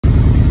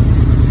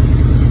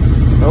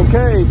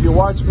Okay, if you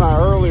watched my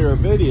earlier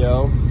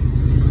video, I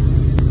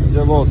did a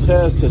little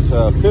test. It's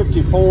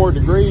 54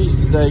 degrees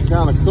today,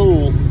 kind of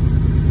cool,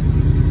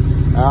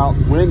 out,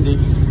 windy,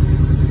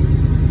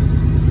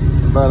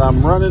 but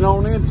I'm running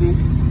on empty.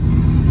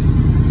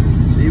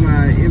 See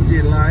my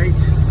empty light,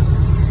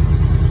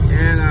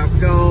 and I've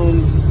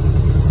gone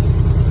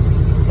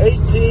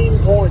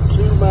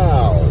 18.2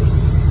 miles,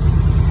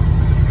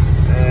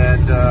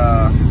 and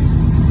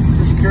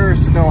just curious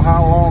to know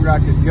how long I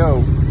could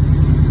go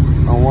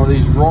on one of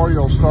these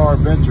Royal Star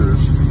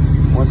Ventures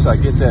once I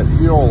get that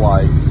fuel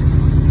light.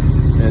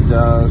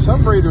 And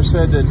some breeders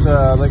said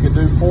that they could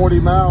do 40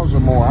 miles or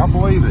more. I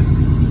believe it.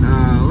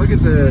 Look at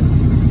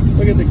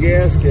the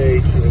gas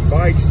gauge. The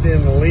bike's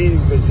in a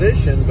leaning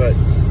position, but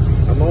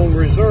I'm on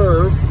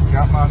reserve.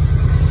 Got my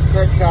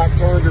headcock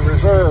turned to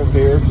reserve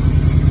here,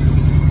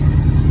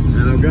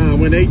 and I've gone. I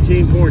went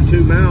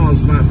 18.2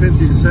 miles, about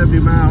 50 to 70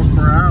 miles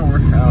per hour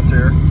out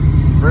there.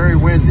 Very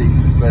windy,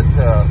 but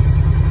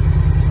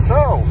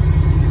so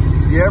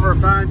if you ever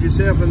find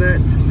yourself in that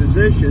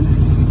position,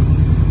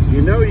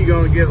 you know you're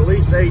going to get at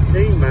least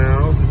 18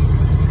 miles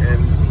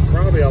and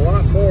probably a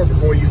lot more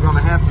before you're going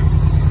to have to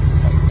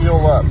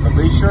fuel up. But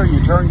be sure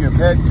you turn your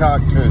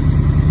headcock to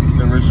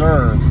the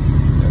reserve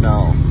and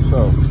all.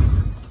 So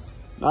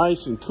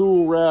nice and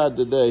cool ride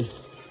today.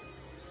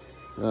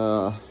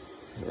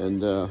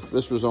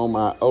 This was on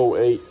my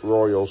 08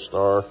 Royal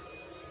Star.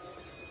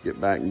 Get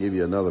back and give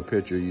you another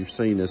picture. You've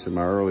seen this in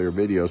my earlier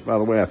videos. By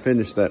the way, I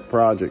finished that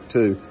project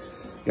too.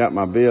 Got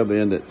my bib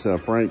in that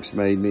Frank's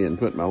made me and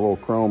put my little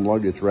chrome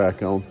luggage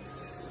rack on.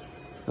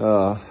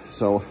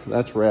 So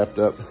that's wrapped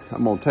up.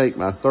 I'm gonna take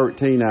my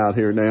 13 out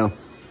here now,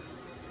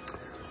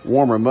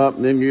 warm them up,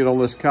 and then get on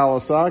this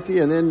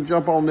Kawasaki and then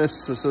jump on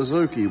this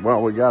Suzuki.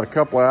 Well, we got a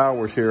couple of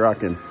hours here. I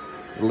can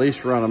at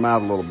least run them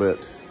out a little bit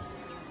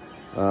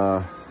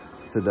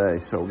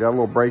today. So we got a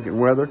little break in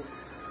weather.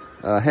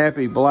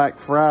 Happy Black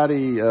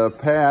Friday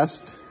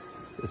past.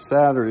 It's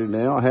Saturday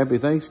now. Happy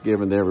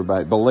Thanksgiving to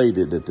everybody.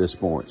 Belated at this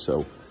point.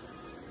 So,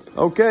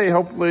 okay,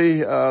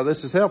 hopefully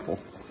this is helpful.